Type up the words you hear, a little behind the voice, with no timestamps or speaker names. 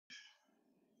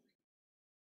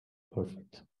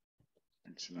Perfect.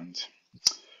 Excellent.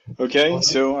 Okay,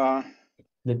 so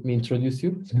let me introduce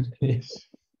you. yes.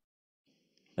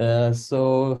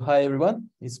 So, hi everyone.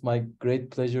 It's my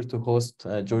great pleasure to host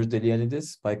George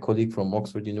Deligiannidis, my colleague from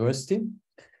Oxford University.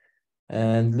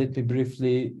 And let me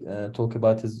briefly talk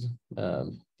about his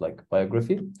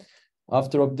biography.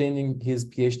 After obtaining his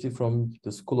PhD from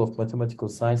the School of Mathematical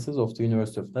Sciences of the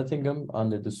University of Nottingham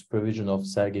under the supervision of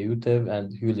Sergei Yutev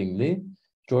and Hui-Ling Li,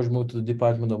 George moved to the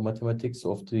Department of Mathematics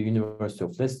of the University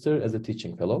of Leicester as a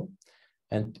teaching fellow.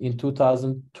 And in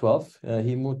 2012,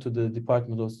 he moved to the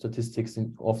Department of Statistics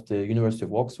of the University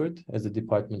of Oxford as a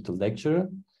departmental lecturer.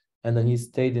 And then he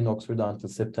stayed in Oxford until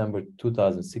September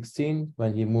 2016,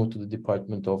 when he moved to the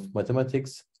Department of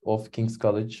Mathematics of King's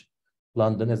College,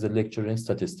 London, as a lecturer in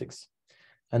statistics.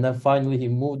 And then finally, he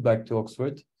moved back to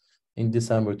Oxford in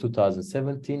December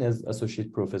 2017 as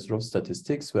Associate Professor of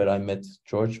Statistics, where I met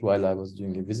George while I was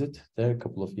doing a visit there a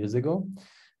couple of years ago.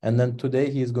 And then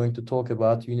today he is going to talk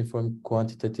about uniform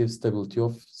quantitative stability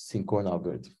of Sinkhorn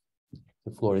algorithm.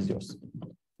 The floor is yours.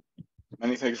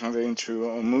 Many thanks for the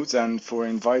intro, Umut, and for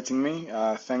inviting me.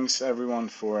 Thanks everyone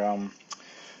for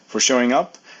showing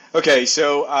up. Okay,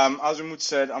 so as Umut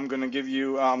said, I'm going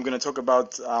to talk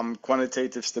about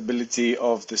quantitative stability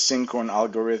of the Sinkhorn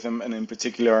algorithm, and in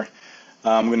particular,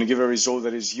 I'm going to give a result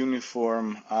that is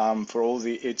uniform for all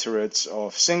the iterates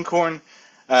of Sinkhorn.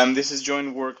 This is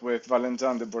joint work with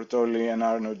Valentin de Bortoli and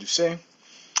Arnaud Doucet.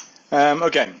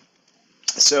 Okay,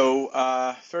 so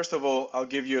first of all, I'll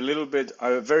give you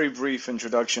a very brief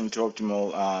introduction to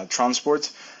optimal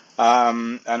transport.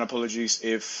 And apologies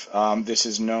if this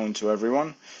is known to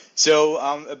everyone. So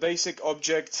a basic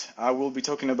object I will be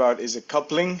talking about is a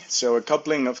coupling. So a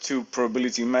coupling of two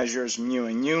probability measures, mu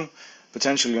and nu,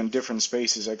 potentially on different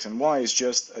spaces x and y, is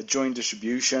just a joint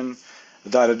distribution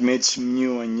that admits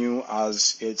mu and nu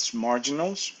as its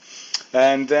marginals.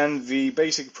 And then the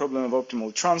basic problem of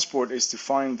optimal transport is to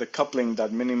find the coupling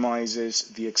that minimizes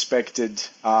the expected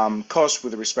cost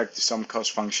with respect to some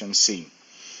cost function c.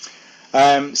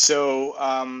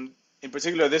 In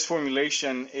particular, this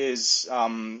formulation is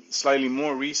slightly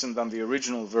more recent than the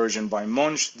original version by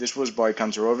Monge. This was by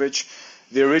Kantorovich.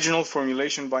 The original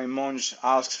formulation by Monge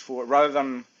asks for, rather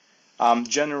than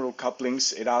general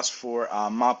couplings, it asks for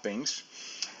mappings.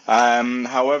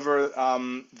 However,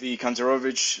 the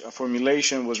Kantorovich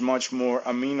formulation was much more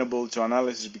amenable to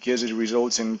analysis because it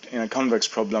results in a convex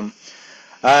problem.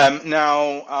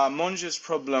 Monge's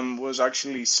problem was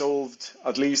actually solved,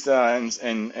 at least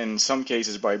in some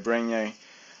cases, by PRAIRIE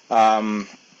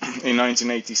in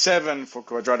 1987 for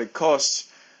quadratic costs,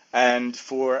 and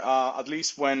for at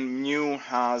least when mu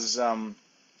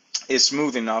is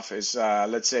smooth enough, is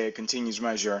let's say a continuous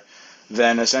measure,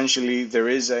 then essentially there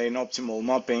is an optimal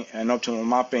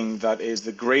mapping that is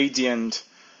the gradient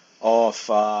of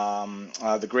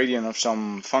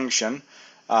some function.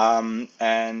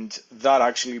 And that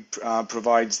actually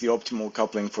provides the optimal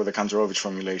coupling for the Kantorovich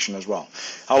formulation as well.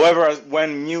 However,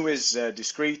 when mu is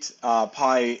discrete,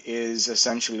 pi is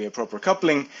essentially a proper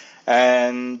coupling.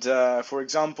 And for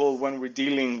example, when we're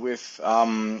dealing with,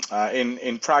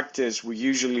 in practice, we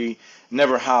usually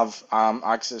never have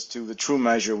access to the true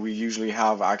measure. We usually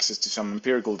have access to some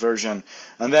empirical version.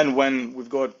 And then when we've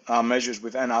got measures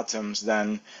with n atoms,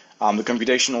 then the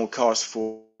computational cost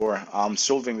for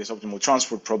solving this optimal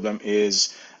transport problem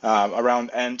is around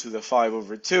n to the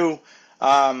 5/2.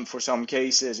 For some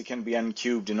cases, it can be n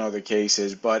cubed in other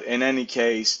cases, but in any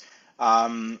case,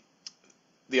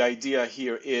 the idea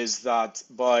here is that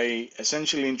by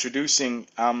essentially introducing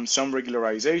some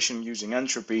regularization using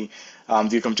entropy,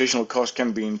 the computational cost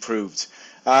can be improved.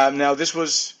 Now, this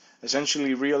was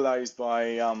essentially realized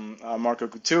by Marco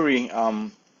Couturi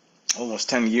almost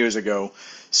 10 years ago.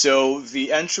 So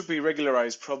the entropy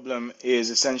regularized problem is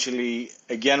essentially,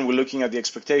 again, we're looking at the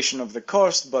expectation of the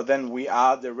cost, but then we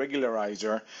add the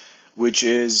regularizer, which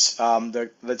is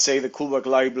let's say the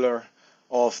Kullback-Leibler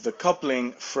of the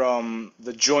coupling from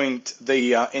the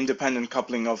independent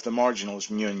coupling of the marginals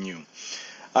mu and nu.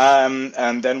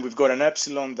 And then we've got an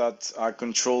epsilon that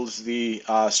controls the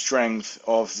strength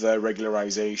of the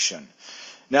regularization.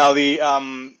 Now,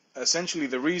 essentially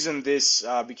the reason this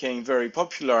became very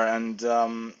popular and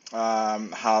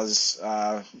has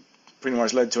pretty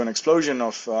much led to an explosion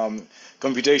of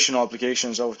computational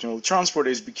applications of optimal transport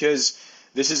is because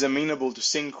this is amenable to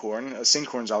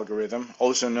Sinkhorn's algorithm,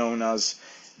 also known as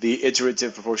the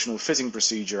iterative proportional fitting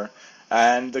procedure.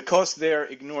 And the cost there,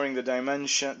 ignoring the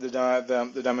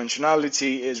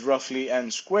dimensionality, is roughly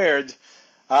n squared.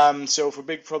 So for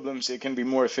big problems, it can be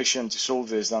more efficient to solve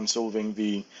this than solving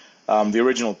the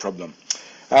original problem.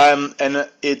 And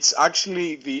it's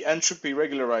actually the entropy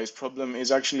regularized problem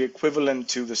is actually equivalent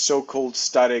to the so-called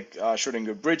static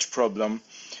Schrodinger bridge problem,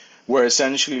 where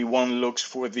essentially one looks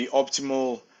for the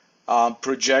optimal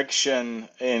projection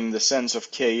in the sense of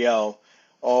KL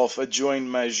of a joint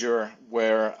measure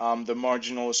where the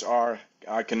marginals are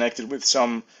connected with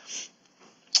some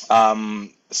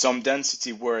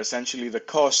density where essentially the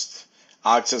cost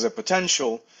acts as a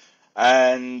potential.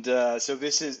 And so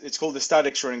it's called the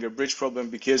static Schrodinger bridge problem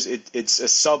because it's a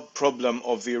sub-problem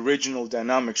of the original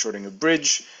dynamic Schrodinger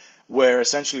bridge, where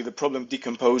essentially the problem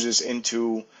decomposes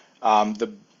into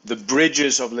the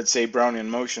bridges of, let's say, Brownian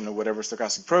motion or whatever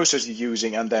stochastic process you're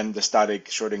using, and then the static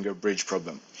Schrodinger bridge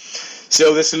problem.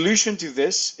 So the solution to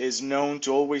this is known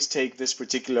to always take this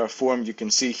particular form you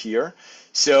can see here.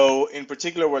 So in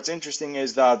particular, what's interesting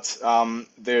is that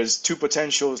there's two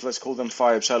potentials, let's call them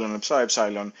phi epsilon and psi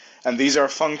epsilon, and these are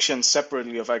functions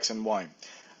separately of x and y.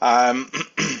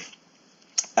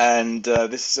 And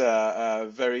this is a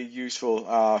very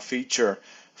useful feature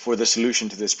for the solution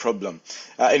to this problem.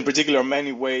 In particular,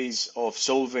 many ways of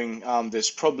solving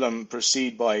this problem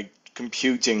proceed by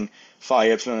computing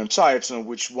phi epsilon and psi epsilon,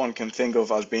 which one can think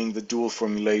of as being the dual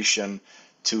formulation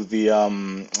to the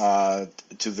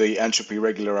entropy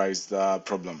regularized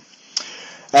problem.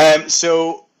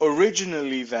 So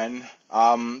originally then,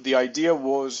 the idea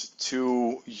was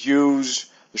to use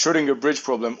the Schrodinger bridge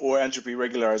problem or entropy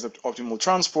regularized optimal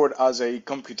transport as a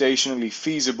computationally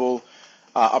feasible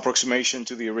approximation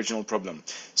to the original problem.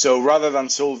 So rather than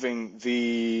solving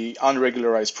the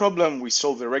unregularized problem, we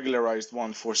solve the regularized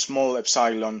one for small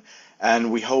epsilon,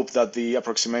 and we hope that the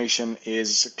approximation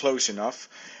is close enough.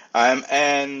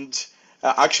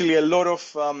 Actually, a lot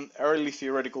of early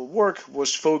theoretical work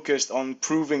was focused on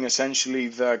proving essentially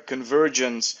the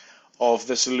convergence of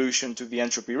the solution to the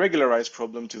entropy regularized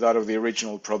problem to that of the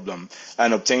original problem,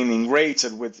 and obtaining rates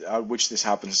at which this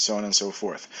happens, so on and so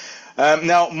forth.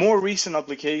 Now, more recent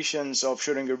applications of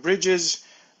Schrodinger bridges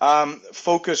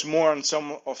focus more on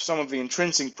some of the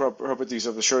intrinsic properties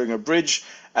of the Schrodinger bridge,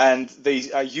 and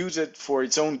they use it for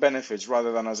its own benefits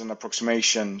rather than as an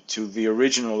approximation to the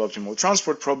original optimal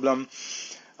transport problem.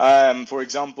 For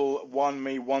example, one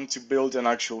may want to build an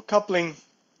actual coupling.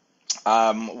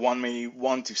 One may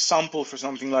want to sample for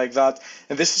something like that,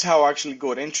 and this is how I actually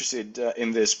got interested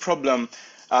in this problem.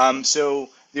 So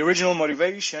the original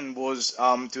motivation was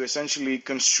to essentially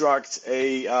construct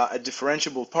a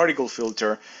differentiable particle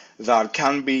filter that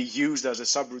can be used as a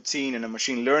subroutine in a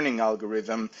machine learning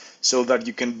algorithm so that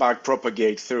you can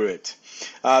backpropagate through it.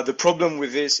 The problem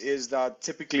with this is that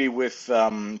typically with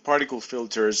particle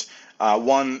filters,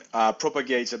 one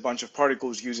propagates a bunch of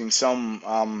particles using some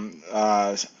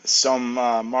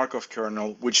Markov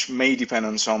kernel, which may depend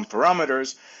on some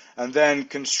parameters, and then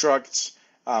constructs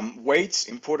weights,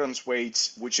 importance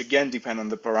weights, which again depend on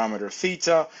the parameter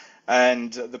theta,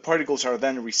 and the particles are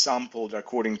then resampled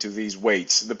according to these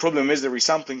weights. The problem is the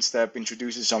resampling step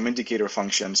introduces some indicator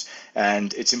functions,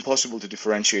 and it's impossible to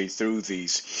differentiate through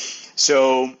these.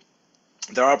 So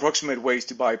there are approximate ways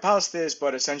to bypass this,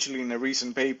 but essentially in a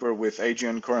recent paper with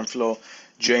Adrian Corenflo,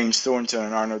 James Thornton,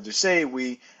 and Arnaud Doucet,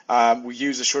 we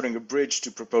use a Schrodinger bridge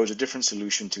to propose a different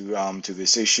solution to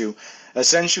this issue.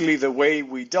 Essentially, the way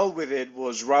we dealt with it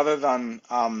was rather than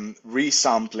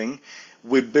resampling,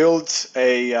 we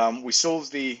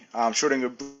solved the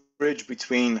Schrodinger bridge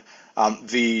between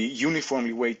the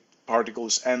uniformly weighted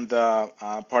particles and the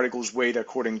particles weighed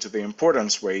according to the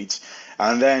importance weights,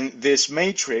 and then this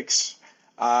matrix.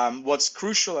 What's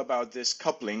crucial about this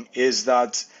coupling is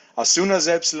that as soon as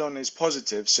epsilon is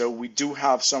positive, so we do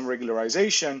have some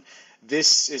regularization,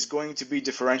 this is going to be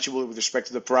differentiable with respect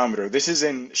to the parameter. This is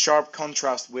in sharp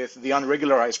contrast with the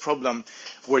unregularized problem,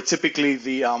 where typically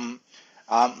the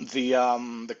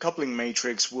coupling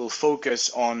matrix will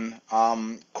focus on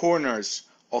corners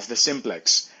of the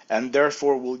simplex, and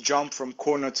therefore will jump from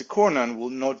corner to corner and will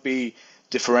not be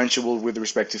differentiable with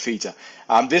respect to theta.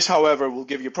 This, however, will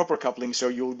give you proper coupling, so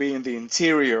you'll be in the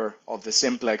interior of the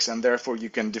simplex, and therefore you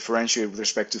can differentiate with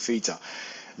respect to theta.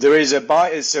 There is a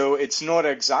bias, so it's not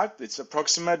exact, it's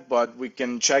approximate, but we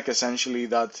can check essentially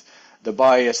that the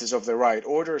bias is of the right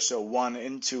order, so 1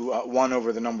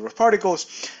 over the number of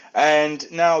particles.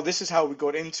 And now this is how we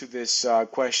got into this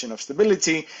question of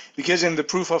stability, because in the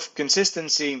proof of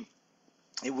consistency,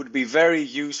 it would be very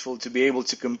useful to be able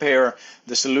to compare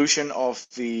the solution of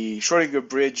the Schrodinger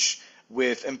bridge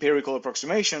with empirical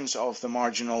approximations of the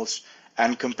marginals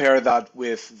and compare that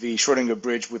with the Schrodinger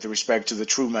bridge with respect to the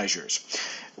true measures.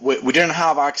 We didn't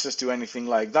have access to anything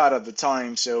like that at the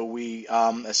time, so we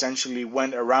essentially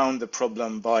went around the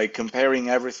problem by comparing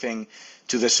everything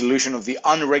to the solution of the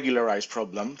unregularized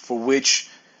problem, for which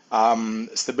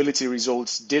stability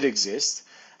results did exist.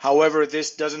 However,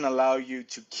 this doesn't allow you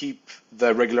to keep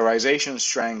the regularization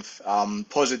strength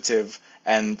positive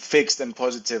and fixed and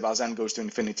positive as n goes to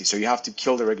infinity. So you have to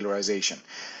kill the regularization.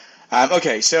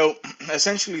 Okay, so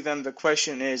essentially then the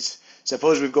question is,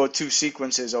 suppose we've got two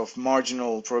sequences of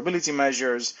marginal probability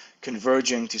measures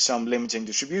converging to some limiting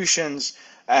distributions,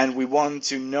 and we want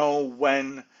to know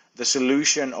when the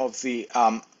solution of the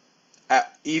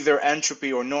either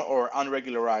entropy or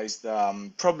unregularized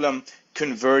problem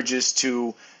converges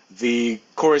to the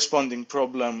corresponding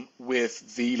problem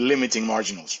with the limiting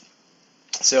marginals.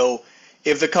 So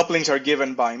if the couplings are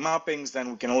given by mappings, then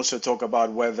we can also talk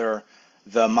about whether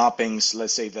the mappings,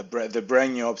 let's say the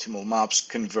Bragno optimal maps,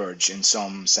 converge in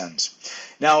some sense.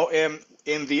 Now, in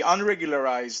the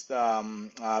unregularized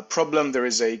problem, there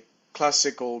is a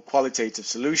classical qualitative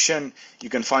solution. You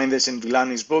can find this in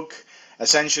Villani's book.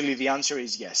 Essentially, the answer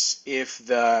is yes. If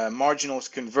the marginals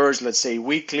converge, let's say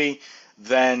weakly,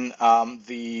 then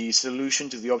the solution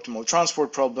to the optimal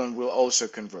transport problem will also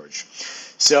converge.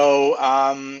 So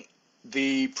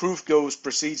the proof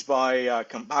proceeds by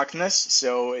compactness.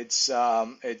 So it's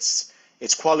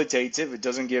qualitative. It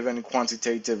doesn't give any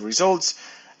quantitative results,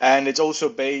 and it's also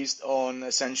based on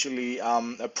essentially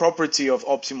a property of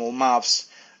optimal maps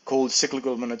called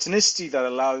cyclical monotonicity that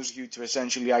allows you to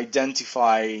essentially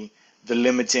identify the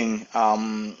limiting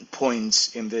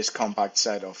points in this compact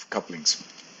set of couplings.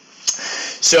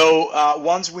 So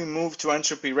once we move to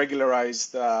entropy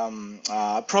regularized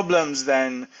problems,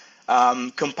 then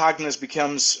compactness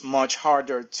becomes much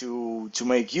harder to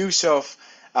make use of.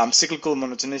 Cyclical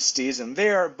monotonicity isn't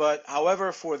there, but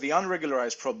however, for the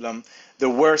unregularized problem, there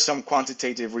were some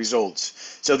quantitative results.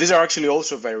 So these are actually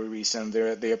also very recent.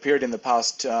 They appeared in the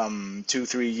past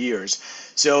 2-3 years.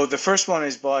 So the first one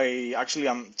is by, actually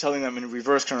I'm telling them in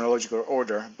reverse chronological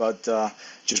order, but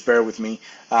just bear with me.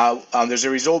 There's a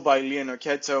result by Leonor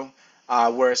Keto,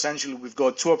 where essentially we've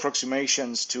got two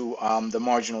approximations to the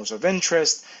marginals of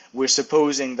interest. We're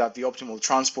supposing that the optimal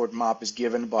transport map is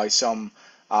given by some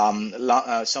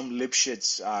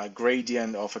Lipschitz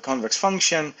gradient of a convex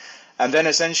function. And then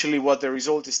essentially what the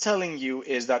result is telling you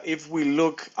is that if we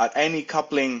look at any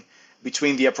coupling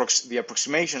between the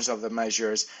approximations of the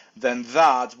measures, then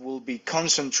that will be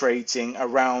concentrating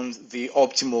around the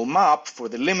optimal map for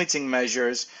the limiting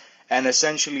measures. And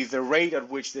essentially the rate at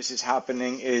which this is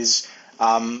happening is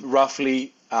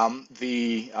roughly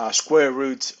the square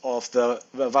root of the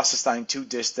Wasserstein 2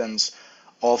 distance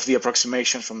of the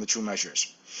approximation from the true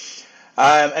measures.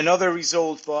 Another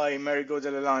result by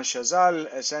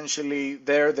Merigot-Delalange-Chazal, essentially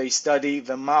there they study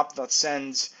the map that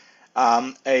sends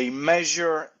a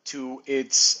measure to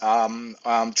its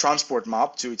transport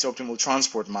map, to its optimal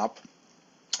transport map.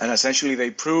 And essentially they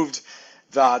proved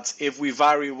that if we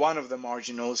vary one of the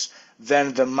marginals,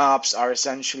 then the maps are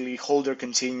essentially Holder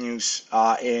continuous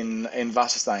in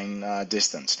Wasserstein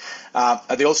distance.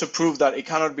 They also proved that it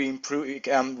cannot be improved.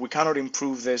 We cannot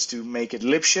improve this to make it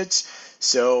Lipschitz,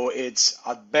 so it's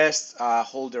at best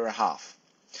Holder a half.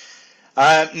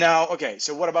 Now, okay,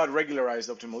 so what about regularized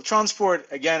optimal transport?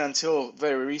 Again, until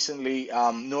very recently,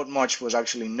 not much was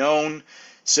actually known.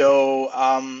 So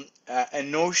a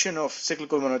notion of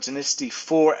cyclical monotonicity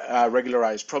for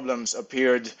regularized problems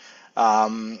appeared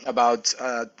about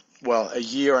a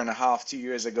year and a half, 2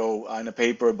 years ago in a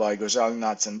paper by Gozal,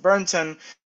 Natz, and Burnton,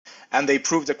 and they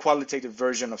proved a qualitative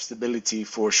version of stability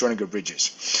for Schrödinger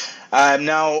bridges.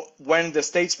 Now, when the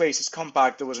state space is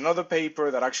compact, there was another paper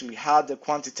that actually had the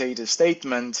quantitative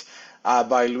statement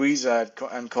by Luisa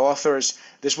and co-authors.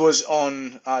 This was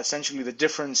on essentially the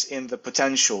difference in the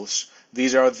potentials.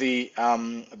 These are the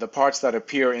parts that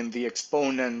appear in the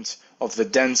exponent of the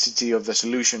density of the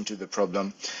solution to the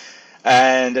problem.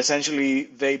 And essentially,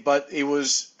 they proved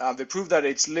that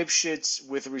it's Lipschitz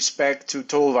with respect to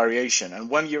total variation. And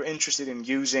when you're interested in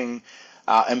using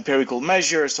empirical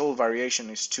measures, total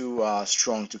variation is too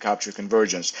strong to capture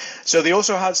convergence. So they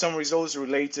also had some results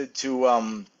related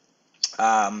to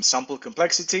sample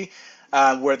complexity,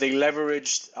 where they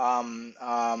leveraged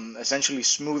essentially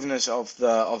smoothness of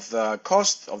the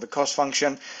cost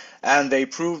function, and they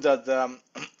proved that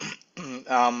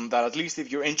that at least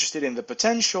if you're interested in the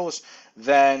potentials,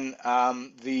 then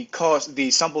the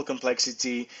sample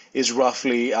complexity is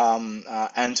roughly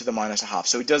n to the minus a half.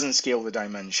 So it doesn't scale the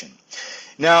dimension.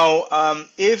 Now,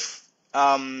 if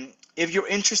you're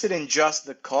interested in just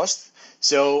the cost,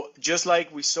 so just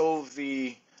like we solve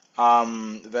the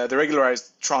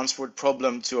regularized transport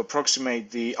problem to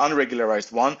approximate the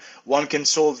unregularized one can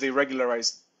solve the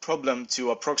regularized problem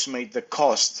to approximate the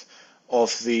cost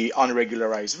of the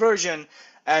unregularized version.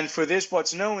 And for this,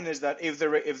 what's known is that if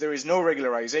there is no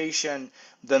regularization,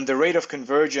 then the rate of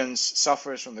convergence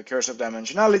suffers from the curse of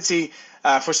dimensionality.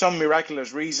 For some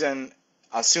miraculous reason,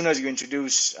 as soon as you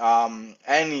introduce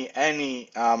any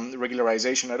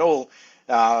regularization at all,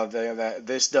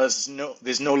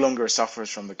 this no longer suffers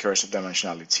from the curse of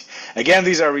dimensionality. Again,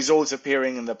 these are results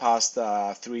appearing in the past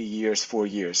 3 years, 4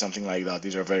 years, something like that.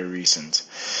 These are very recent.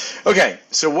 Okay,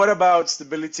 so what about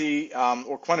stability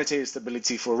or quantitative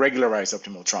stability for regularized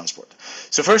optimal transport?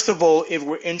 So first of all, if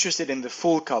we're interested in the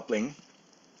full coupling,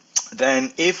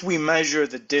 then if we measure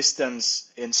the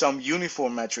distance in some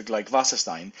uniform metric like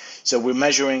Wasserstein, so we're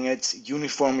measuring it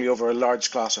uniformly over a large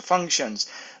class of functions,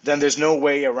 then there's no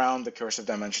way around the curse of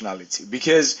dimensionality,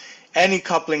 because any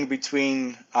coupling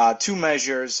between two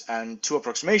measures and two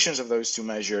approximations of those two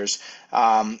measures,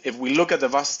 if we look at the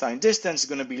Wasserstein distance, it's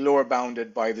going to be lower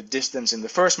bounded by the distance in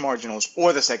the first marginals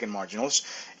or the second marginals.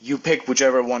 You pick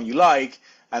whichever one you like.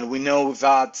 And we know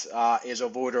that is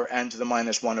of order n to the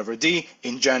minus 1 over d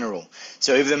in general.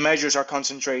 So if the measures are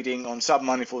concentrating on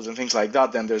submanifolds and things like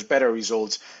that, then there's better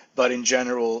results. But in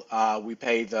general, we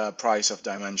pay the price of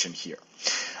dimension here.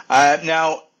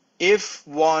 Now, if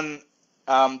one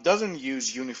doesn't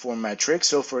use uniform metrics,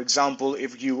 so for example,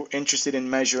 if you're interested in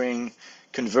measuring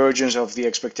convergence of the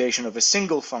expectation of a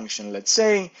single function, let's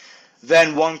say,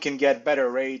 then one can get better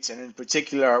rates, and in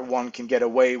particular, one can get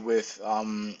away with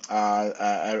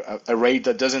a rate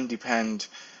that doesn't depend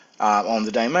on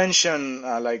the dimension,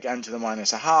 like n to the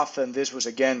minus a half, and this was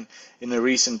again in a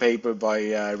recent paper by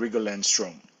Rigolet and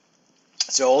Strom.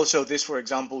 So also this, for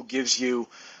example, gives you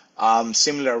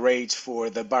similar rates for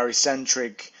the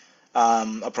barycentric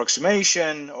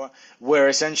approximation, or where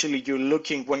essentially you're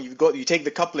looking, when you take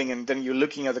the coupling and then you're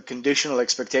looking at the conditional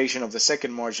expectation of the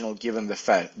second marginal given the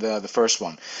first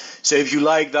one. So if you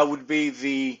like, that would be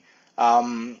the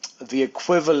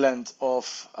equivalent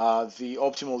of the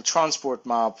optimal transport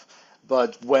map,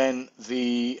 but when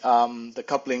the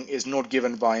coupling is not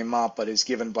given by a map but is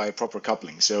given by a proper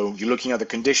coupling. So you're looking at the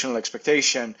conditional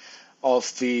expectation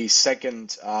of the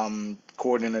second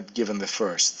coordinate given the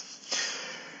first.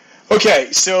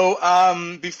 Okay, so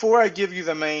before I give you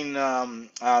the main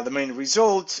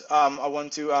result, I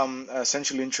want to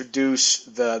essentially introduce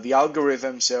the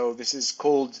algorithm. So this is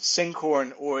called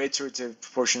Sinkhorn or iterative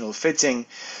proportional fitting.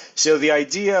 So the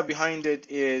idea behind it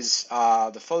is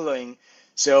the following.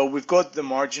 So we've got the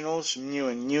marginals, mu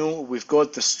and nu. We've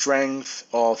got the strength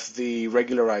of the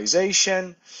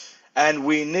regularization. And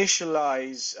we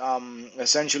initialize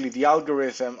essentially the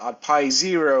algorithm at pi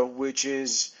 0, which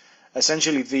is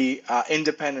essentially the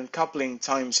independent coupling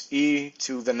times e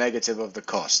to the negative of the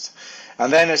cost.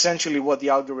 And then essentially what the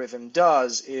algorithm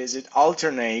does is it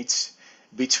alternates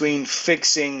between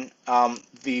fixing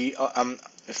the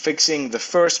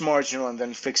first marginal and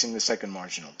then fixing the second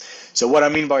marginal. So what I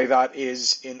mean by that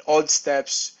is in odd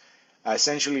steps,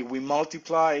 essentially we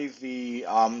multiply the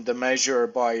measure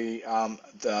by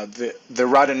the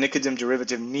Radon-Nikodym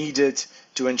derivative needed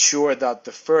to ensure that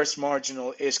the first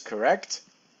marginal is correct.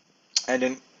 And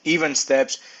in even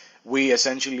steps, we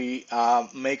essentially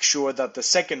make sure that the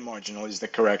second marginal is the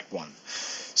correct one.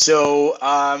 So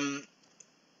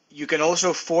you can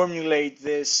also formulate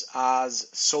this as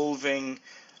solving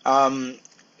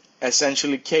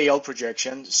essentially KL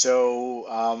projections. So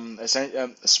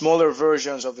smaller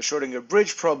versions of the Schrödinger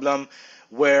bridge problem,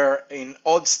 where in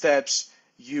odd steps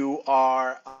you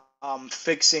are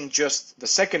fixing just the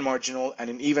second marginal, and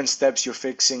in even steps you're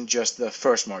fixing just the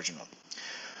first marginal.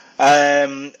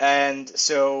 And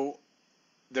so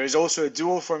there is also a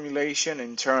dual formulation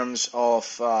in terms of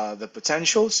the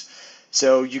potentials.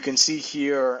 So you can see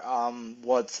here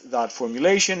what that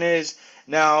formulation is.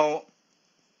 Now,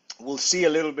 we'll see a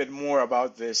little bit more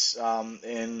about this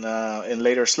in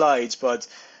later slides, but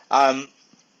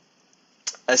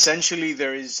essentially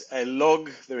there is a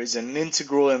log, there is an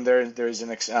integral, and there is an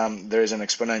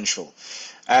exponential.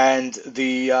 And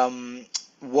the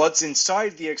what's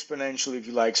inside the exponential, if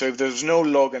you like, so if there's no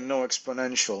log and no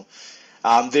exponential,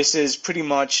 this is pretty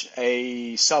much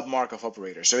a sub-Markov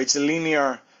operator. So it's a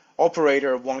linear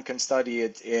operator. One can study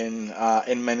it in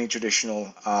many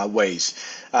traditional ways.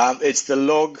 It's the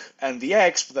log and the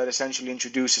exp that essentially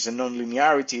introduces a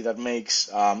nonlinearity that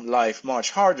makes life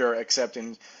much harder, except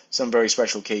in some very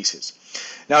special cases.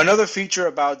 Now, another feature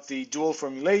about the dual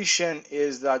formulation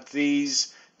is that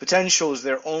these potentials,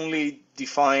 they're only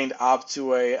defined up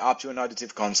to an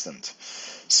additive constant.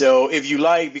 So if you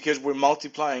like, because we're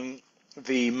multiplying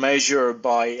the measure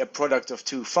by a product of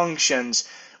two functions,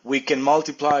 we can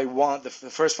multiply the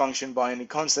first function by any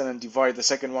constant and divide the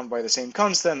second one by the same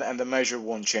constant, and the measure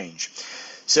won't change.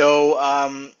 So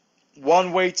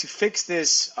one way to fix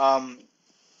this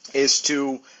is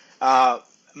to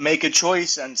make a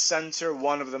choice and center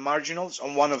one of the marginals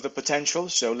on one of the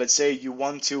potentials. So let's say you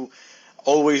want to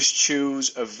always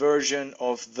choose a version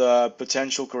of the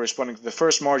potential corresponding to the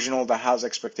first marginal that has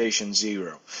expectation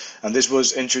 0. And this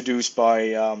was introduced by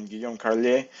Guillaume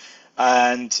Carlier.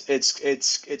 And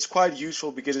it's quite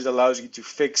useful because it allows you to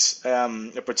fix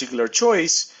a particular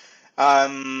choice.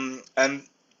 And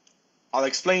I'll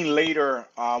explain later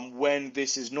when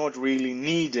this is not really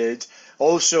needed.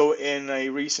 Also, in a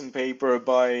recent paper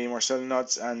by Marcel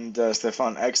Nutz and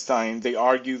Stefan Eckstein, they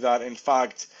argue that, in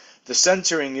fact, the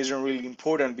centering isn't really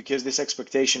important because this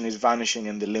expectation is vanishing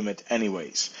in the limit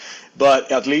anyways.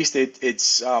 But at least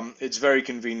it's very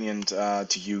convenient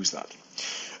to use that.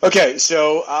 Okay,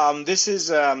 so this is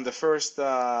the first.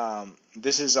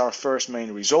 This is our first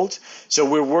main result. So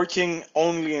we're working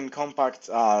only in compact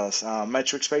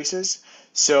metric spaces.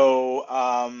 So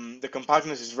the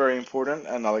compactness is very important,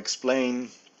 and I'll explain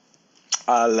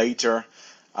later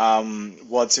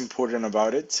what's important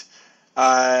about it.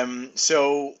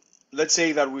 So let's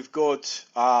say that we've got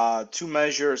two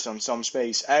measures on some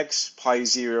space x, pi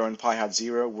 0 and pi hat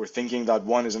 0. We're thinking that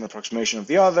one is an approximation of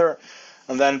the other.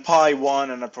 And then pi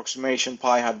 1 an approximation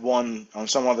pi hat 1 on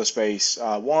some other space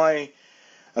y.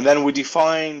 And then we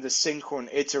define the Sinkhorn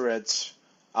iterates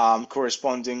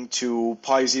corresponding to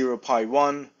pi 0, pi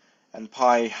 1, and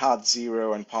pi hat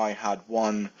 0 and pi hat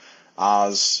 1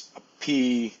 as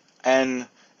p n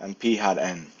and p hat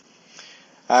n.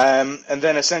 And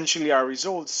then essentially our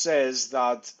result says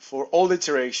that for all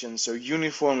iterations, so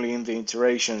uniformly in the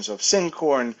iterations of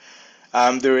Sinkhorn,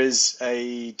 there is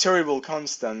a terrible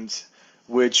constant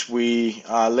which we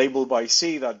label by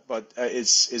C, but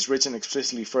is written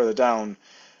explicitly further down,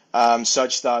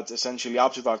 such that essentially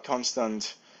up to that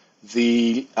constant,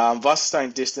 the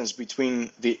Wasserstein distance between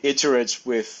the iterates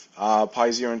with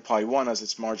pi 0 and pi 1 as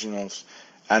its marginals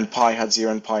and pi hat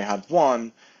 0 and pi hat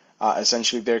 1,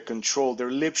 essentially they're controlled, they're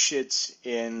Lipschitz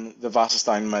in the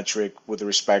Wasserstein metric with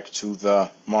respect to the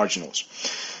marginals.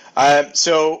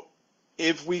 So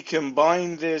if we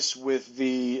combine this with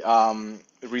the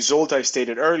result I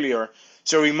stated earlier,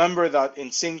 so remember that in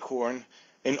Sinkhorn,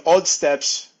 in odd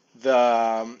steps,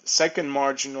 the second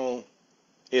marginal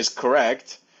is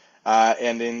correct,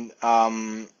 and in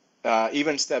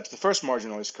even steps, the first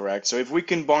marginal is correct. So if we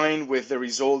combine with the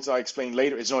results I explained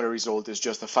later, it's not a result, it's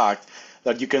just a fact,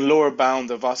 that you can lower bound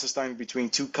the Wasserstein between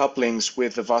two couplings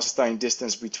with the Wasserstein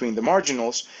distance between the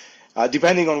marginals.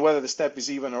 Depending on whether the step is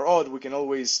even or odd, we can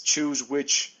always choose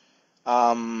which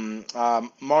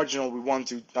marginal we want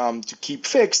to keep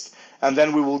fixed, and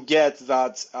then we will get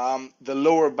that the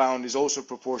lower bound is also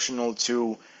proportional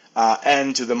to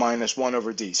n to the minus 1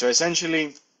 over d. So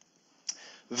essentially,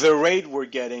 the rate we're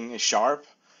getting is sharp.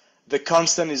 The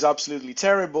constant is absolutely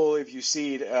terrible. If you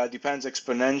see it depends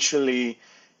exponentially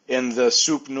in the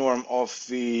sup norm of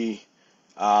the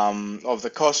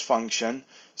cost function.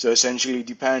 So essentially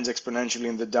depends exponentially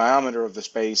in the diameter of the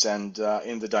space and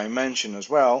in the dimension as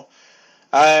well.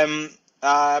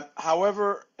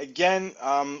 However, again,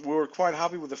 we were quite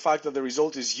happy with the fact that the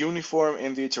result is uniform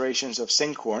in the iterations of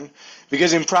Sinkhorn,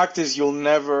 because in practice you'll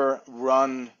never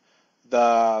run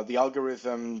the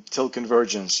algorithm till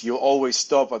convergence. You'll always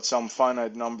stop at some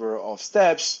finite number of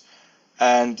steps,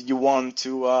 and you want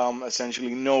to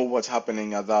essentially know what's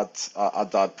happening at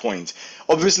that point.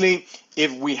 Obviously,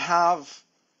 if we have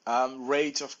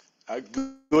rates of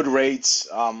good rates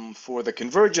for the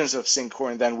convergence of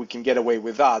Sinkhorn, then we can get away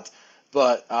with that.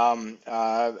 But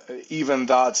even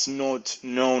that's not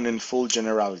known in full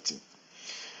generality.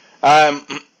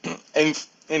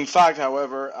 In fact,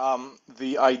 however,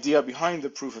 the idea behind the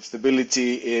proof of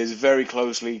stability is very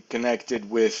closely connected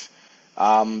with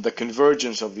the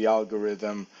convergence of the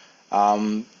algorithm,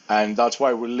 and that's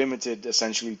why we're limited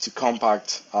essentially to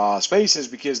compact spaces,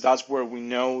 because that's where we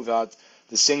know that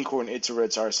the Sinkhorn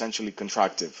iterates are essentially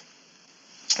contractive.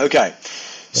 Okay,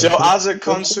 so as a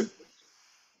concept,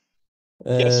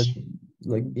 yes.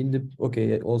 Like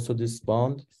also this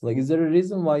bound, like, is there a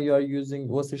reason why you are using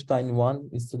Wasserstein 1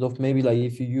 instead of maybe like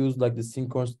if you use like the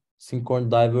Sinkhorn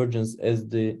divergence as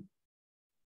the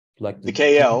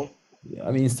KL?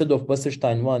 I mean, instead of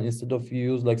Wasserstein 1, instead of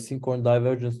you use like Sinkhorn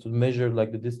divergence to measure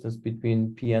like the distance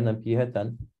between Pn and P hat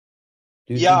n.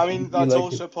 Yeah, I mean, that's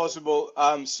also possible.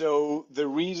 So the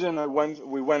reason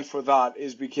we went for that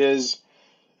is because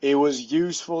it was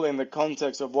useful in the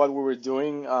context of what we were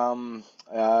doing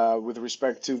with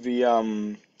respect to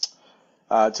the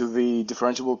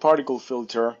differentiable particle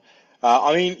filter.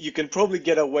 I mean, you can probably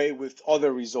get away with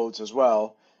other results as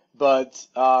well, but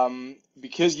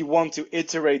because you want to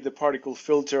iterate the particle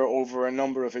filter over a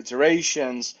number of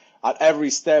iterations, at every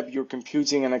step you're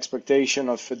computing an expectation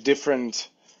of a different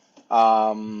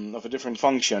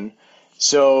function.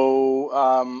 So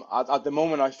at the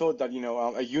moment, I thought that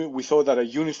we thought that a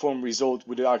uniform result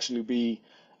would actually be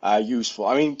useful.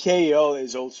 I mean, KL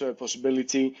is also a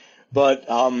possibility, but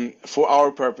for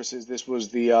our purposes, this was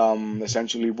the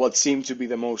essentially what seemed to be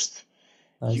the most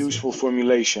I see. useful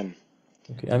formulation.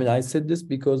 Okay, I mean, I said this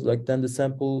because like then the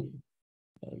sample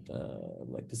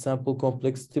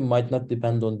complexity might not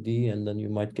depend on D, and then you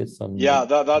might get some. Yeah,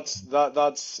 that's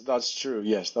true.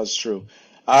 Yes, that's true.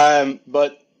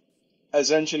 But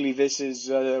essentially, this is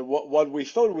what we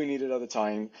thought we needed at the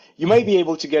time. You may be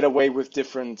able to get away with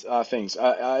different things,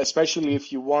 especially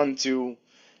if you want to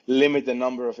limit the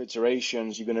number of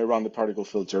iterations you're going to run the particle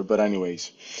filter. But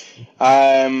anyways,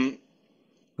 okay,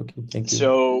 thank you.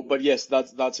 so but yes,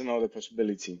 that's another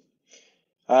possibility.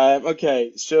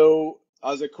 Okay, so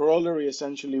as a corollary,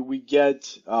 essentially, we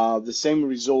get the same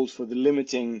result for the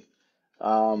limiting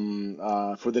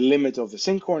for the limit of the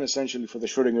sinkhorn, essentially for the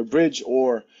Schrödinger bridge,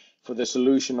 or for the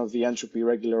solution of the entropy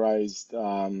regularized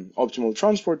optimal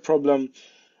transport problem.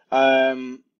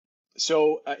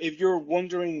 So if you're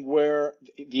wondering where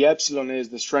the epsilon is,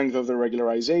 the strength of the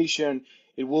regularization,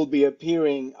 it will be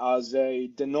appearing as a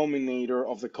denominator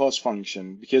of the cost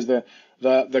function, because the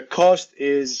cost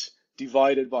is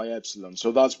divided by epsilon.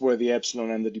 So that's where the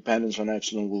epsilon and the dependence on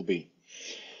epsilon will be.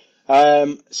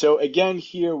 So again,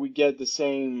 here we get the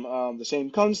same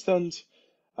constant,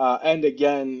 and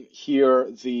again here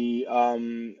the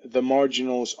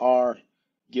marginals are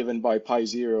given by pi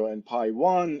 0 and pi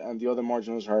 1, and the other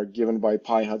marginals are given by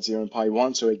pi hat 0 and pi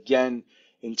 1. So again,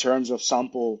 in terms of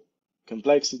sample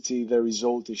complexity, the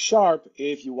result is sharp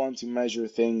if you want to measure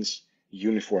things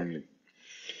uniformly.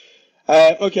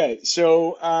 Okay,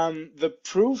 so the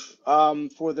proof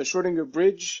for the Schrödinger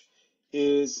bridge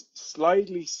is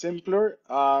slightly simpler.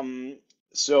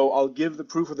 So I'll give the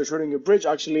proof of the Schrödinger bridge.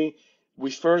 Actually,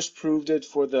 we first proved it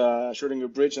for the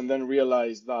Schrödinger bridge and then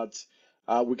realized that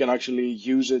we can actually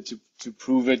use it to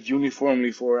prove it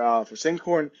uniformly for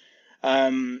sinkhorn.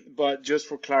 But just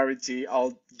for clarity,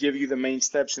 I'll give you the main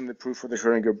steps in the proof for the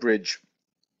Schrödinger bridge.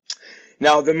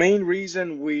 Now, the main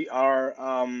reason we are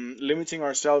limiting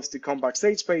ourselves to compact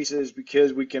state spaces is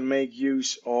because we can make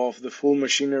use of the full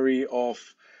machinery of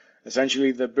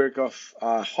essentially the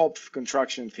Birkhoff-Hopf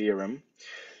contraction theorem.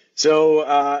 So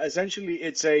essentially,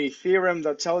 it's a theorem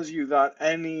that tells you that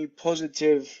any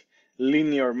positive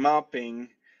linear mapping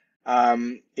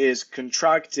is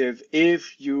contractive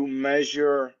if you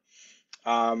measure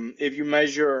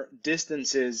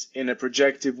distances in a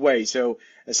projective way. So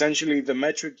essentially, the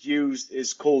metric used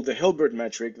is called the Hilbert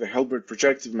metric, the Hilbert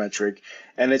projective metric,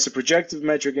 and it's a projective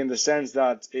metric in the sense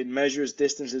that it measures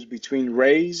distances between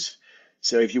rays.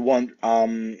 So if you want,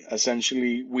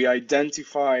 essentially, we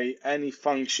identify any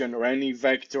function or any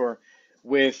vector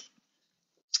with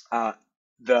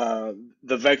the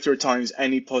vector times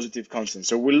any positive constant.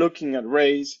 So we're looking at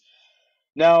rays.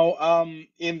 Now,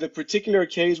 in the particular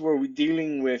case where we're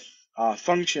dealing with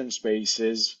function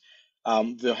spaces,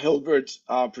 the Hilbert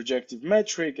projective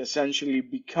metric essentially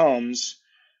becomes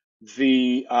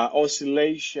the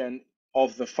oscillation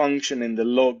of the function in the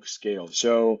log scale.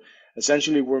 So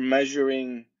essentially, we're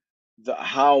measuring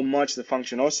how much the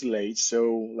function oscillates.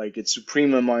 So like its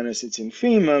supremum minus its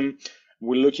infimum,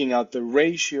 we're looking at the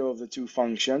ratio of the two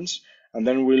functions, and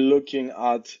then we're looking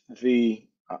at the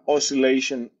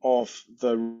oscillation of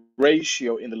the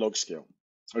ratio in the log scale.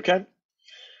 Okay.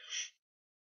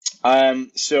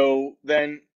 So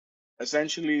then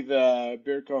essentially the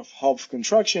Birkhoff-Hopf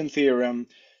contraction theorem.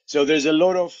 So there's a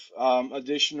lot of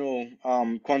additional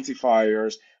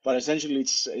quantifiers, but essentially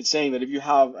it's saying that if you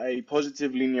have a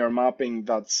positive linear mapping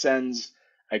that sends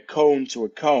a cone to a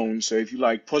cone, so if you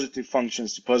like positive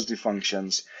functions to positive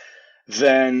functions,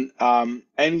 then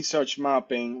any such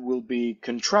mapping will be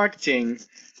contracting,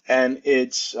 and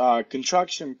its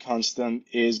contraction constant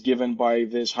is given by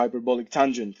this hyperbolic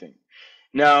tangent thing.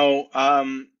 Now,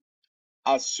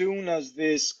 as soon as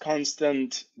this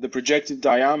constant, the projected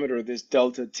diameter, this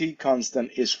delta t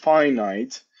constant, is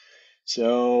finite,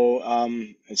 so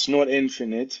it's not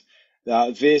infinite,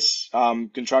 this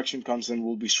contraction constant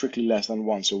will be strictly less than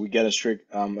 1. So we get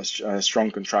a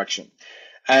strong contraction.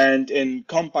 And in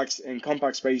compact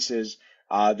spaces,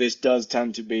 this does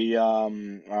tend to be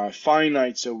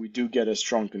finite, so we do get a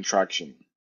strong contraction.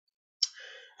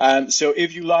 So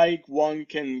if you like, one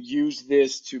can use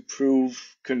this to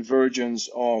prove convergence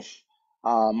of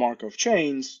Markov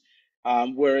chains,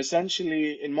 where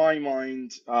essentially, in my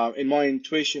mind, in my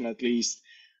intuition at least,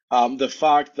 the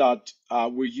fact that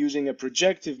we're using a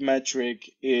projective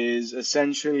metric is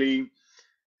essentially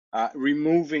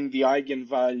removing the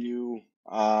eigenvalue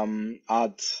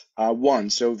at 1.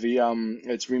 So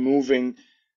it's removing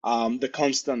the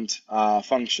constant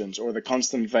functions, or the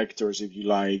constant vectors, if you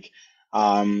like.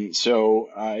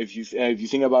 If you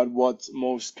think about what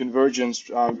most convergence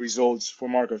results for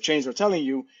Markov chains are telling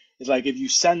you, is like if you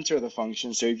center the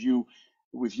function. So if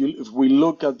we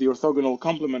look at the orthogonal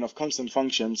complement of constant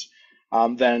functions,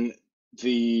 then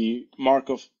the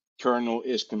Markov kernel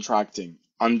is contracting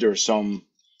under some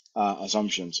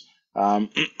assumptions.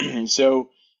 So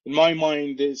in my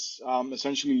mind, this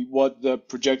essentially what the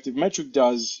projective metric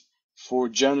does for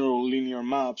general linear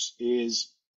maps is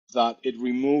that it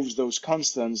removes those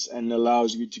constants and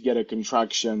allows you to get a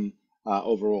contraction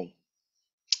overall.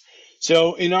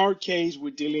 So in our case, we're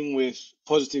dealing with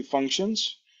positive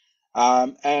functions,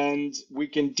 and we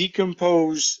can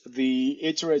decompose the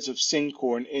iterates of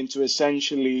Sinkhorn into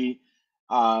essentially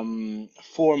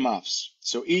 4 maps.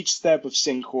 So each step of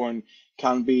Sinkhorn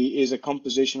is a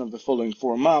composition of the following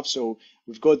 4 maps. So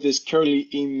we've got this curly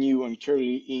in new and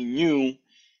curly in new.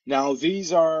 Now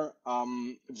these are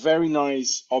very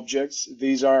nice objects.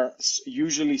 These are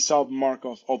usually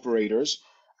sub-Markov operators,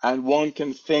 and one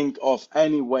can think of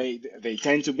any way. They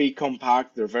tend to be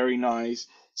compact. They're very nice.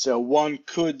 So one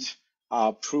could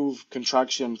prove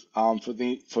contraction for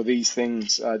these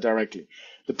things directly.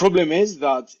 The problem is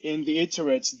that in the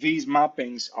iterates, these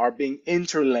mappings are being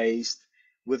interlaced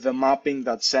with the mapping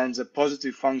that sends a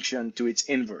positive function to its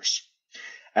inverse.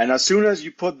 And as soon as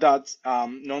you put that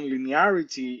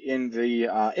nonlinearity in the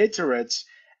iterates,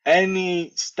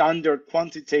 any standard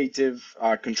quantitative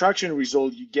contraction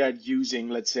result you get using,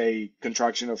 let's say,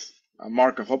 contraction of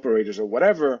Markov operators or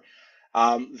whatever,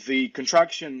 the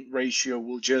contraction ratio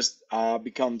will just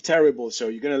become terrible. So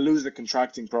you're going to lose the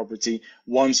contracting property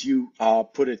once you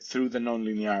put it through the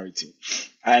nonlinearity.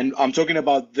 And I'm talking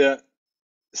about the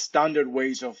standard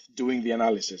ways of doing the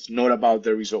analysis, not about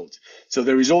the result. So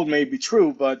the result may be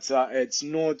true, but it's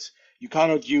not. You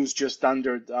cannot use just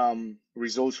standard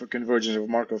results for convergence of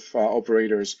Markov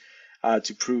operators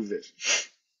to prove this.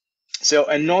 So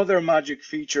another magic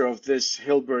feature of this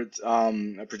Hilbert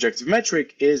projective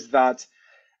metric is that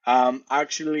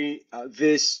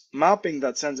this mapping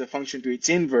that sends a function to its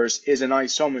inverse is an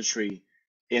isometry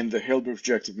in the Hilbert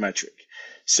projective metric.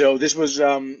 So this was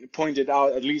pointed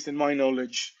out, at least in my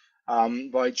knowledge,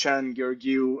 by Chan,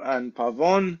 Georgiou, and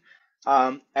Pavon.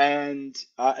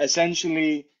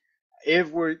 Essentially,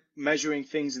 if we're measuring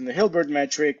things in the Hilbert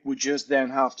metric, we just then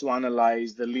have to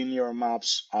analyze the linear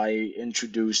maps I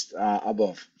introduced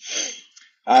above.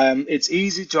 It's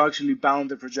easy to actually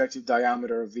bound the projective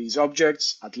diameter of these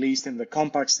objects, at least in the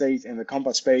compact state, in the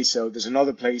compact space. So there's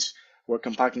another place where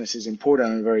compactness is important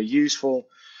and very useful.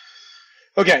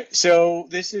 Okay, so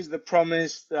this is the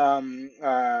promised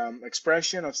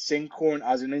expression of Sinkhorn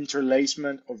as an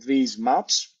interlacement of these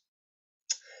maps.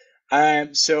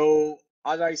 So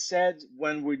as I said,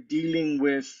 when we're dealing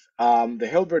with the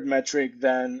Hilbert metric,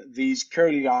 then these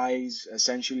curly eyes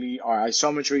essentially are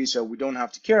isometry, so we don't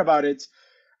have to care about it.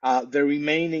 The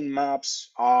remaining maps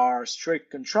are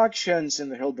strict contractions in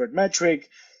the Hilbert metric.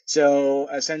 So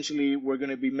essentially, we're going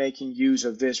to be making use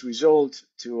of this result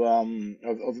to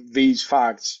of these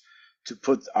facts to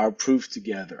put our proof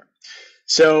together.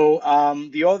 So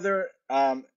the other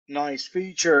nice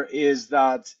feature is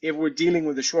that if we're dealing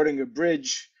with the Schrodinger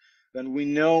bridge, then we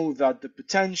know that the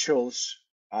potentials,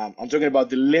 I'm talking about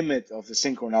the limit of the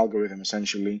Sinkhorn algorithm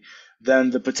essentially, then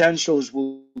the potentials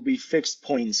will be fixed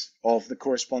points of the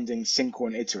corresponding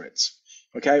Sinkhorn iterates,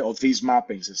 okay, of these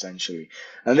mappings essentially.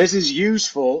 And this is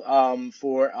useful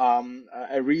for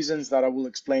reasons that I will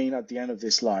explain at the end of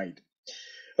this slide.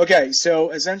 Okay,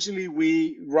 so essentially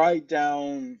we write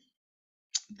down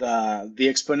the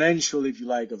exponential, if you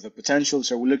like, of the potential.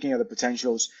 So we're looking at the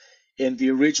potentials in the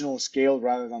original scale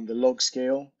rather than the log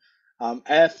scale.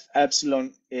 F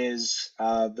epsilon is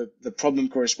the problem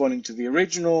corresponding to the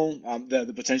original,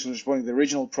 the potential corresponding to the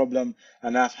original problem,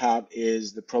 and F hat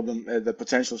is the problem, the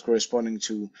potentials corresponding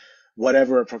to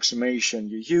whatever approximation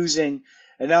you're using.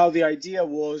 And now the idea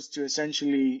was to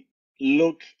essentially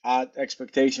look at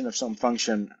expectation of some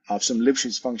function, of some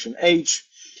Lipschitz function h,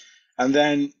 and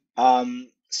then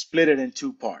split it in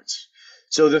 2 parts.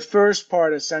 So the first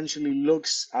part essentially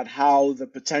looks at how the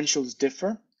potentials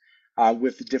differ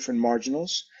with the different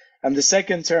marginals. And the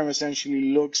second term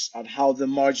essentially looks at how the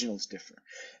marginals differ.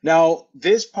 Now,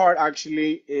 this part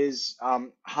actually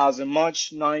has a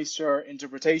much nicer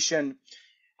interpretation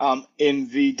in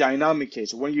the dynamic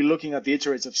case. So when you're looking at the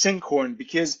iterates of Sinkhorn,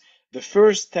 because the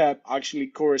first step actually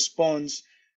corresponds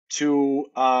to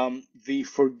the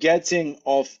forgetting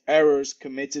of errors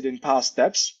committed in past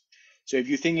steps. So if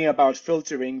you're thinking about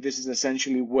filtering, this is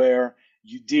essentially where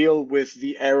you deal with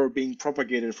the error being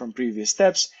propagated from previous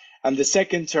steps. And the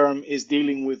second term is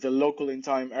dealing with the local in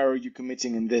time error you're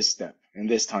committing in this step, in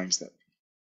this time step.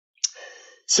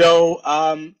 So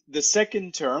the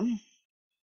second term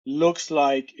looks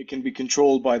like it can be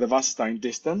controlled by the Wasserstein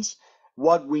distance.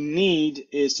 What we need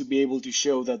is to be able to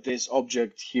show that this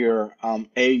object here,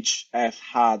 h, f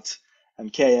hat,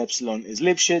 and k epsilon is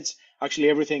Lipschitz. Actually,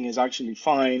 everything is actually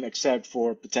fine except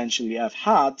for potentially f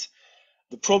hat.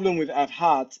 The problem with f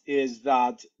hat is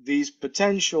that these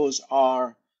potentials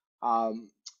are,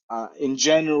 in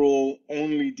general,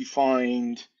 only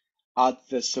defined at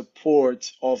the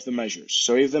support of the measures.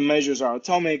 So if the measures are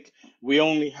atomic, we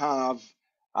only have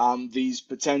these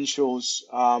potentials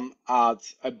at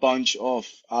a bunch of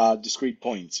discrete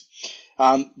points.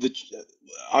 This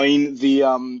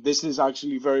is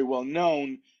actually very well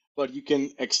known, but you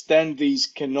can extend these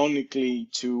canonically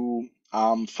to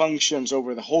functions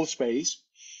over the whole space.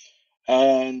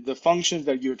 And the functions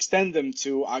that you extend them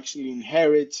to actually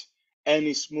inherit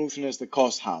any smoothness the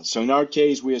cost has. So in our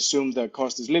case, we assume that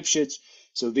cost is Lipschitz,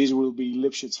 so these will be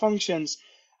Lipschitz functions.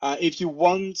 If you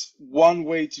want, one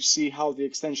way to see how the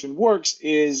extension works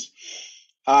is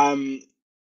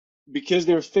because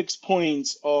they're fixed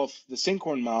points of the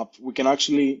Sinkhorn map, we can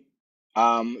actually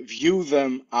view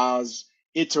them as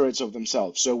iterates of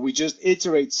themselves. So we just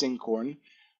iterate Sinkhorn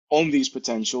on these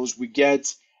potentials. We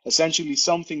get essentially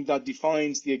something that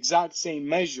defines the exact same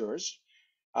measures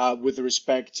with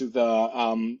respect to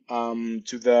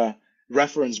the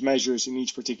reference measures in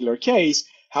each particular case.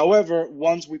 However,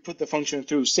 once we put the function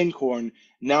through Sinkhorn,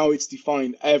 now it's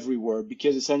defined everywhere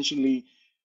because essentially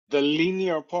the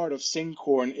linear part of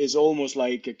Sinkhorn is almost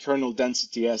like a kernel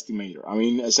density estimator. I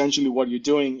mean, essentially what you're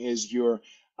doing is you're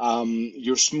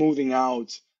smoothing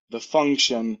out the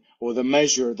function or the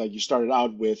measure that you started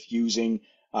out with using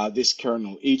this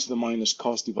kernel, e to the minus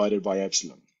cost divided by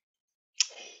epsilon.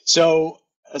 So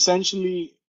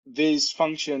essentially, this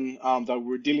function that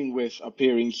we're dealing with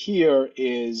appearing here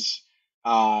is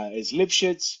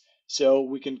Lipschitz. So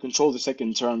we can control the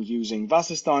second term using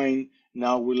Wasserstein.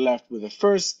 Now we're left with the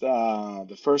first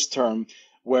term,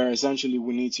 where essentially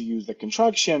we need to use the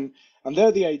contraction. And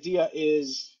there the idea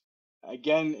is,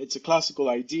 again, it's a classical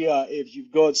idea. If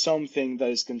you've got something that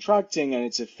is contracting and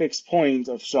it's a fixed point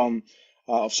of some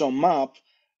map,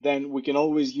 then we can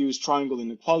always use triangle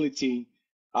inequality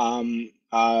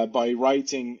by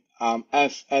writing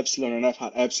f epsilon and f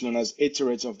hat epsilon as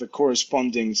iterates of the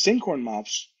corresponding Sinkhorn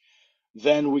maps.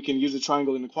 Then we can use the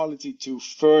triangle inequality to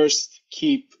first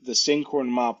keep the Sinkhorn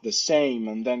map the same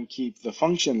and then keep the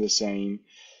function the same.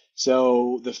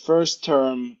 So the first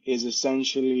term is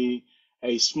essentially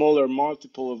a smaller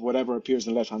multiple of whatever appears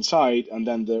on the left-hand side, and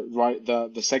then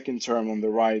the second term on the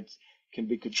right can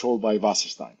be controlled by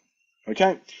Wasserstein.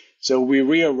 Okay, so we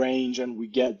rearrange and we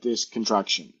get this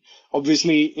contraction.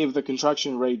 Obviously, if the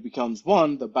contraction rate becomes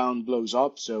 1, the bound blows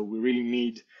up, so we really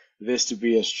need this to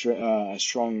be a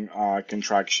strong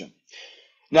contraction.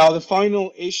 Now, the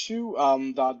final issue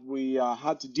that we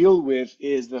had to deal with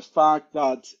is the fact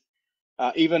that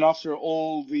even after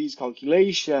all these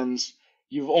calculations,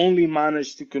 you've only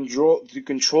managed to control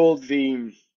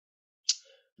the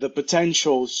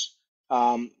potentials.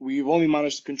 We've only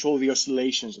managed to control the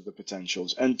oscillations of the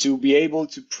potentials, and to be able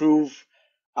to prove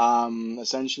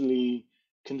essentially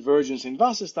convergence in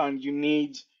Wasserstein, you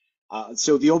need.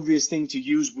 So the obvious thing to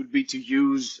use would be to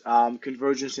use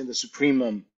convergence in the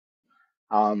supremum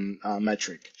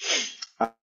metric.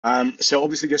 So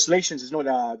obviously the oscillations is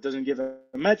not doesn't give a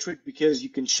metric because you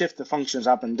can shift the functions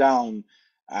up and down,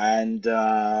 and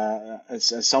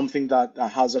it's something that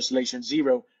has oscillation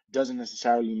 0 doesn't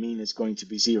necessarily mean it's going to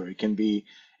be 0.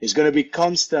 It's going to be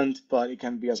constant, but it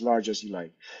can be as large as you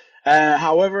like.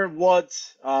 However, what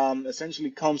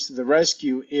essentially comes to the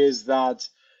rescue is that,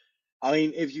 I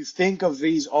mean, if you think of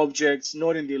these objects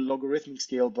not in the logarithmic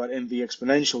scale, but in the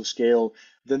exponential scale,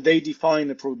 then they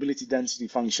define a probability density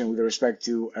function with respect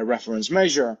to a reference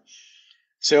measure.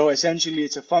 So essentially,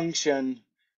 it's a function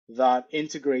that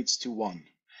integrates to 1.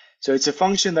 So it's a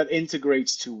function that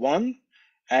integrates to 1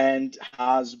 and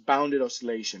has bounded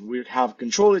oscillation. We have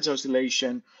controlled its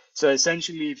oscillation. So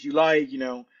essentially, if you like,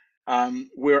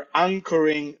 we're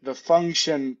anchoring the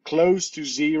function close to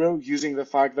 0 using the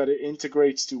fact that it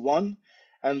integrates to 1,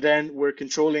 and then we're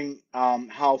controlling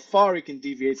how far it can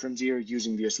deviate from 0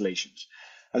 using the oscillations.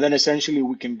 And then essentially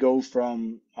we can go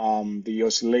from the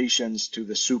oscillations to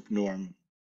the sup norm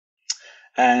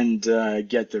and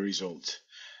get the result.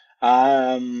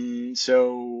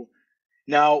 So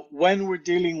Now, when we're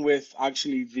dealing with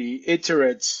actually the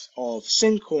iterates of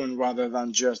Sinkhorn rather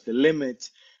than just the limit,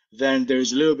 then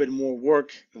there's a little bit more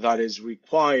work that is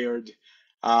required.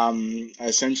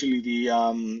 Essentially,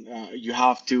 you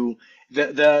have to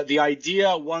the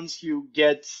idea once you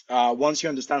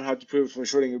understand how to prove for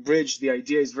Schrodinger bridge, the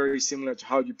idea is very similar to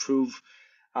how you prove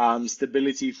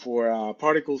stability for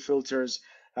particle filters.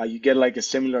 You get like a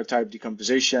similar type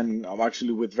decomposition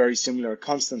actually with very similar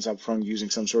constants up front using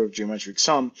some sort of geometric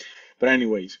sum. But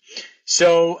anyways,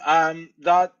 so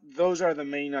those are the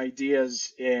main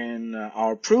ideas in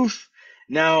our proof.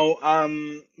 Now,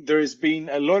 there's been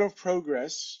a lot of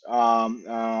progress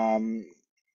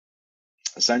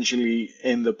essentially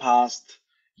in the past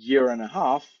year and a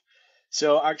half.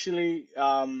 So actually,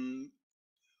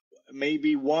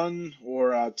 maybe 1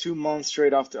 or 2 months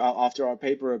straight after our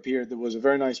paper appeared, there was a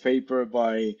very nice paper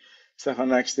by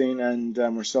Stefan Eckstein and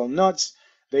Marcel Nutz.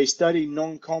 They study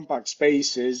non-compact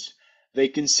spaces. They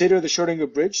consider the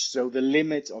Schrodinger bridge, so the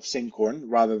limit of Sinkhorn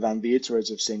rather than the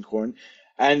iterates of Sinkhorn,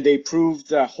 and they proved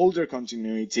the Holder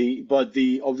continuity. But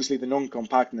obviously the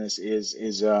non-compactness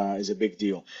is a big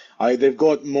deal. They've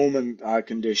got moment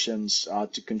conditions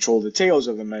to control the tails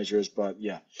of the measures, but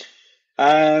yeah.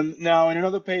 Now, in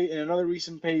another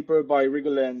recent paper by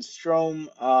Rigolet and Strom,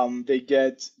 they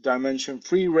get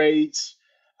dimension-free rates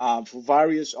for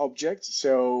various objects.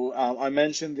 So I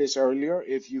mentioned this earlier.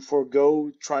 If you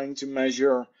forego trying to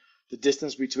measure the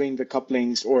distance between the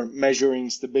couplings or measuring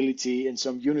stability in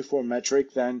some uniform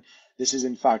metric, then this is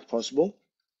in fact possible.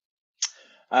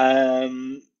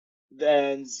 Then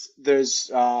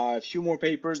there's a few more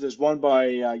papers. There's one by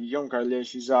Guillaume Carlet,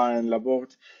 Chiza, and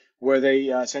Laborde, where they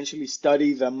essentially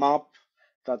study the map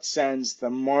that sends the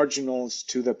marginals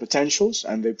to the potentials,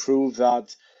 and they prove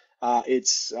that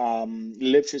it's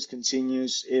Lipschitz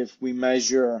continuous if we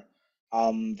measure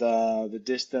the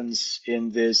distance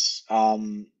in this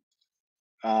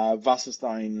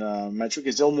Wasserstein metric.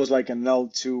 It's almost like an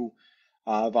L2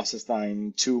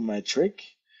 Wasserstein 2 metric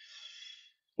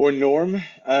or norm.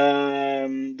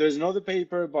 There's another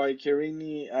paper by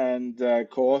Chiarini and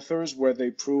co-authors where they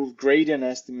prove gradient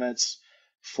estimates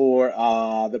for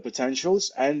the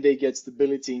potentials, and they get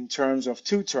stability in terms of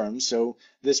two terms. So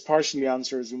this partially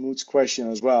answers Umut's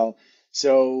question as well.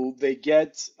 So they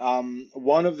get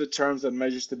one of the terms that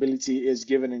measures stability is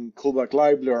given in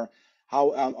Kullback-Leibler.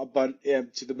 But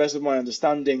to the best of my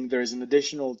understanding, there is an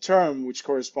additional term which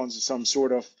corresponds to some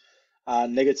sort of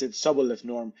negative subaleph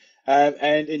norm.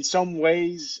 And in some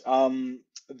ways,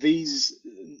 these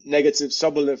negative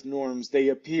subaleph norms, they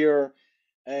appear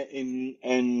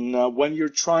when you're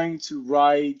trying to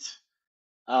write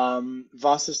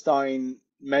Wasserstein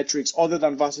metrics other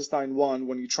than Wasserstein 1,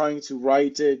 when you're trying to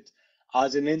write it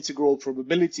as an integral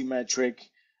probability metric,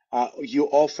 you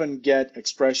often get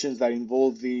expressions that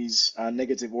involve these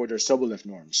negative order subaleph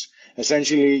norms.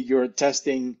 Essentially, you're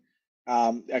testing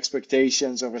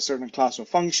expectations of a certain class of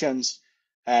functions,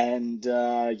 and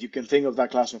you can think of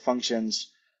that class of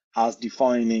functions as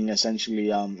defining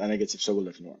essentially a negative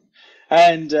subaleph norm.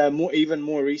 And even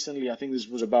more recently, I think this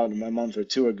was about a month or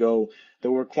two ago,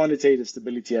 there were quantitative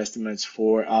stability estimates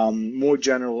for more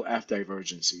general F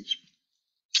divergencies.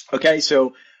 Okay,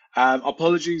 so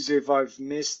apologies if I've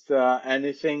missed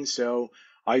anything. So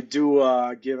I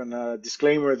do give a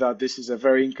disclaimer that this is a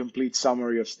very incomplete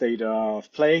summary of state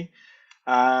of play.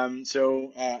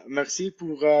 Merci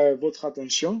pour votre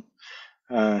attention.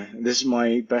 This is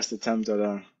my best attempt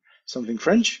at something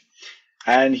French.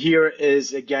 And here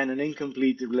is again an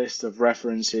incomplete list of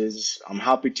references. I'm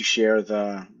happy to share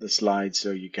the slides so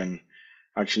you can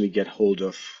actually get hold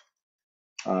of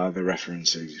the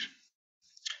references.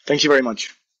 Thank you very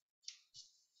much.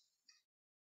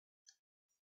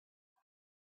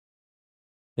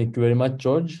 Thank you very much,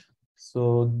 George.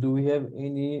 So do we have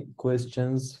any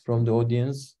questions from the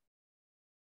audience?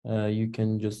 You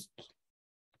can just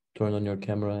turn on your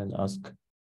camera and ask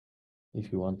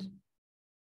if you want.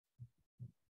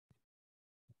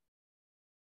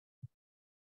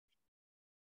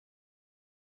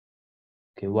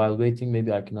 Okay, while waiting,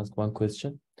 maybe I can ask one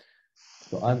question.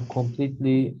 So I'm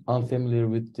completely unfamiliar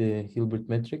with the Hilbert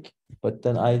metric, but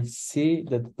then I see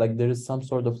that like there is some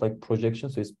sort of like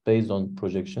projection, so it's based on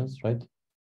projections, right?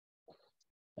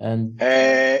 And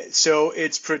so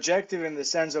it's projective in the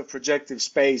sense of projective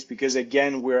space, because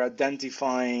again, we're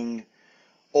identifying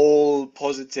all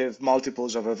positive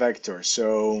multiples of a vector.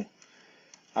 So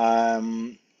let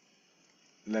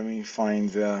me find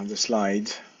the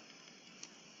slide.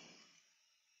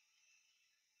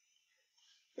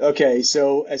 Okay,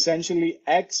 so essentially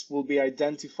X will be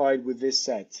identified with this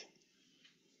set.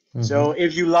 So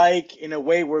if you like, in a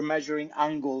way, we're measuring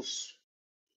angles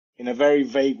in a very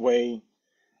vague way,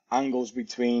 angles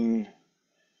between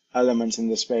elements in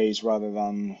the space rather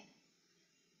than.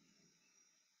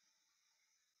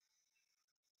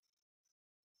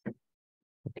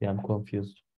 Okay, I'm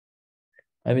confused.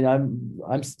 I mean,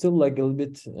 I'm still like a little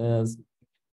bit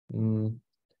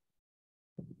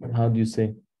how do you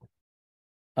say?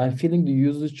 I'm feeling the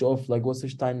usage of like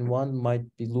Wasserstein 1 might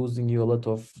be losing you a lot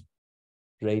of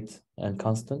rate and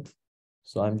constant.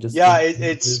 So I'm just Yeah, thinking if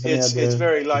it's there's any it's other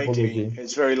very likely. topology.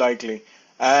 It's very likely.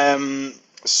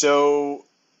 So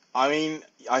I mean,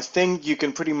 I think you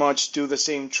can pretty much do the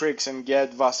same tricks and get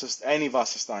any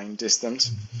Wasserstein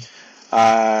distance.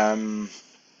 Um,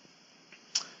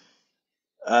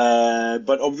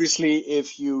 but obviously,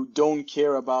 if you don't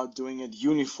care about doing it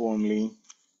uniformly,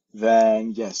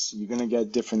 then yes, you're gonna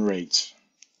get different rates.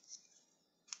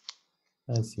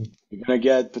 I see. You're gonna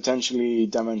get potentially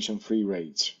dimension-free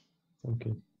rates.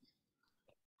 Okay.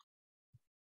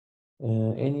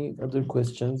 Any other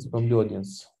questions from the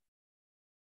audience?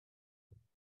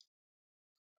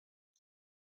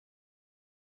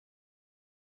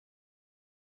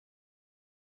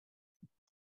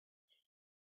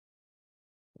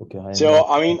 Okay, I am So, not.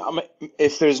 I mean,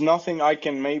 if there's nothing, I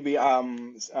can maybe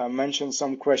mention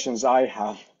some questions I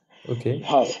have Okay.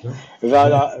 that Sure.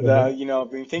 that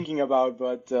I've been thinking about,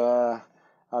 but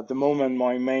at the moment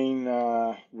my main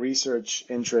research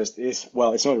interest is,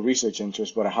 well, it's not a research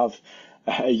interest, but I have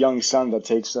a young son that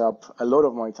takes up a lot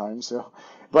of my time. So,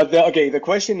 but okay, the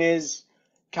question is,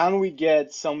 can we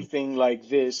get something like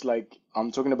this? Like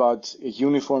I'm talking about a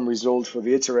uniform result for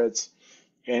the iterates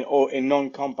in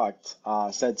non-compact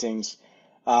settings.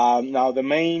 Now the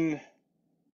main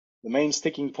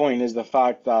sticking point is the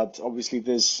fact that obviously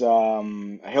this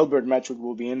Hilbert metric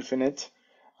will be infinite,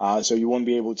 so you won't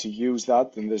be able to use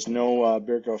that, and there's no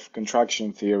Birkhoff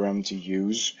contraction theorem to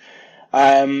use.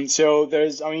 So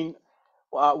there's, I mean,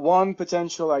 one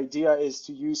potential idea is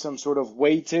to use some sort of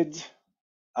weighted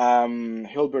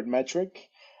Hilbert metric.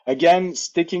 Again,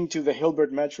 sticking to the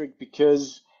Hilbert metric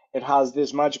because it has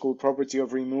this magical property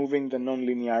of removing the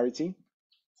nonlinearity.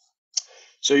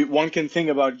 So one can think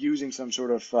about using some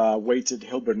sort of weighted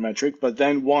Hilbert metric, but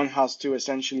then one has to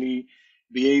essentially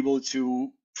be able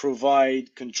to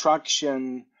provide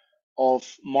contraction of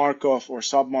Markov or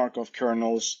sub-Markov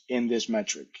kernels in this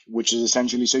metric, which is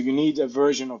essentially, so you need a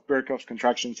version of Birkhoff's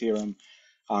contraction theorem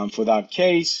for that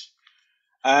case.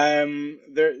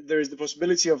 There's the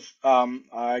possibility of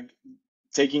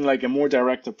taking like a more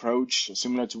direct approach,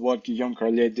 similar to what Guillaume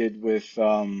Carlier did with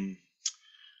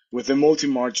the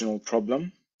multi-marginal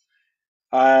problem.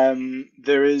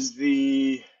 There is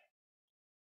the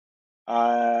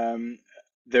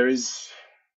there is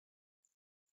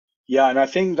yeah, and I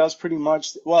think that's pretty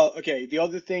much, well, okay. The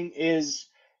other thing is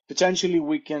potentially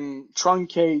we can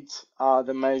truncate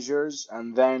the measures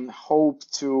and then hope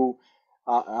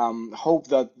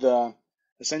that the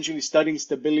essentially studying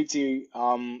stability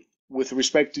with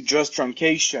respect to just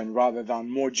truncation rather than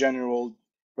more general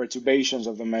perturbations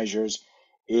of the measures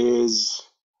is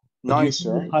But you can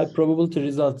nicer. get high probability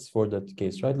results for that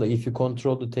case, right? Like if you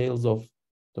control the tails of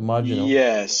the marginal.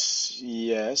 Yes,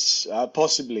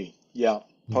 possibly. Yeah,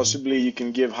 possibly you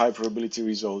can give high probability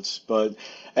results. But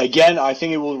again, I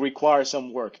think it will require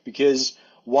some work because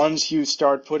once you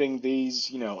start putting these,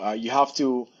 you have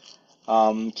to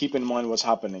keep in mind what's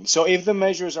happening. So if the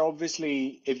measures are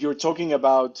obviously, if you're talking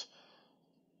about,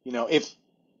 if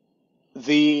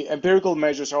the empirical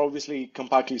measures are obviously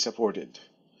compactly supported.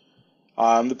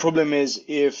 The problem is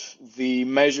if the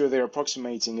measure they're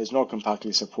approximating is not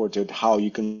compactly supported, how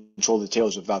you control the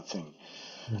tails of that thing.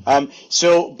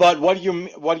 But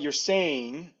what you're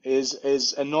saying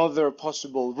is another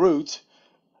possible route,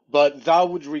 but that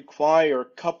would require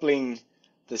coupling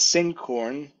the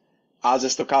sinkhorn as a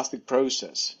stochastic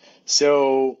process.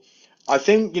 So I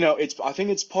think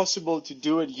it's possible to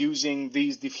do it using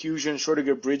these diffusion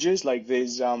Schrödinger bridges, like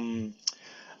these.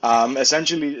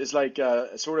 Essentially, it's like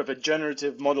a sort of a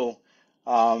generative model,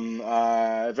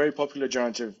 a very popular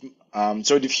generative.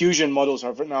 So diffusion models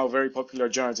are now very popular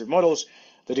generative models.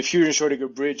 The diffusion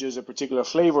Schrödinger bridge is a particular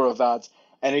flavor of that,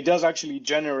 and it does actually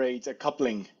generate a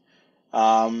coupling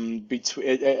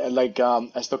between, like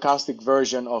a stochastic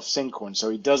version of sinkhorn. So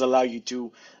it does allow you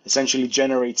to essentially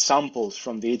generate samples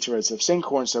from the iterates of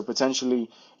sinkhorn. So potentially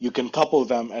you can couple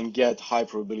them and get high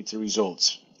probability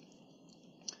results.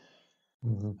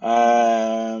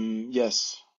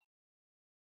 Yes.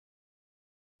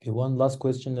 Okay, one last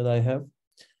question that I have.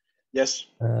 Yes.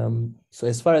 So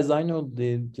as far as I know,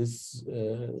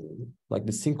 like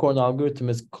the sinkhorn algorithm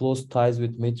has close ties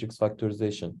with matrix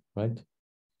factorization, right?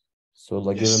 So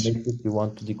like you have a Yes. matrix, you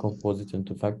want to decompose it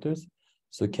into factors.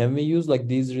 So can we use like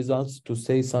these results to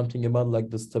say something about like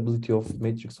the stability of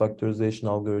matrix factorization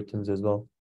algorithms as well?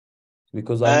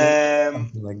 Because I made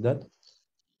something like that.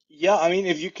 Yeah, I mean,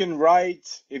 if you can write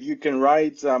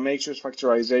matrix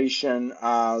factorization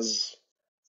as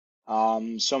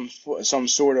some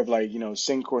sort of like, you know,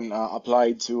 synchron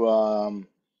applied to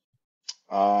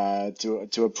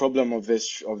to a problem of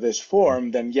this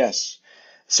form, then yes.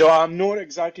 So I'm not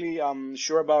exactly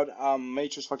sure about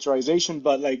matrix factorization,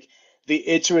 but like the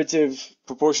iterative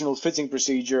proportional fitting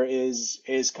procedure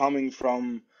is coming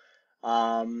from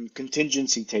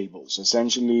contingency tables,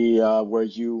 essentially, where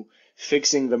you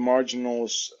fixing the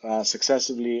marginals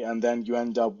successively, and then you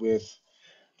end up with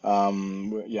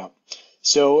yeah.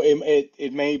 So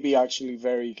it may be actually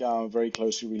very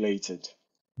closely related.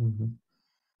 Mm-hmm.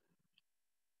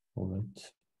 All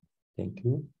right. Thank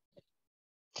you.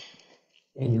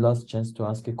 Any last chance to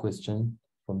ask a question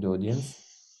from the audience?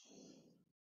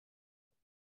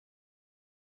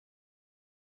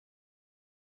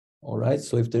 All right.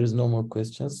 So if there is no more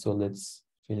questions, so let's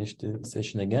finish the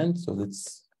session again. So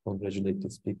let's congratulate the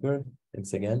speaker.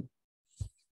 Thanks again.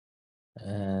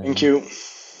 Thank And you.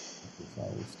 I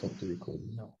will stop the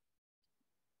recording now.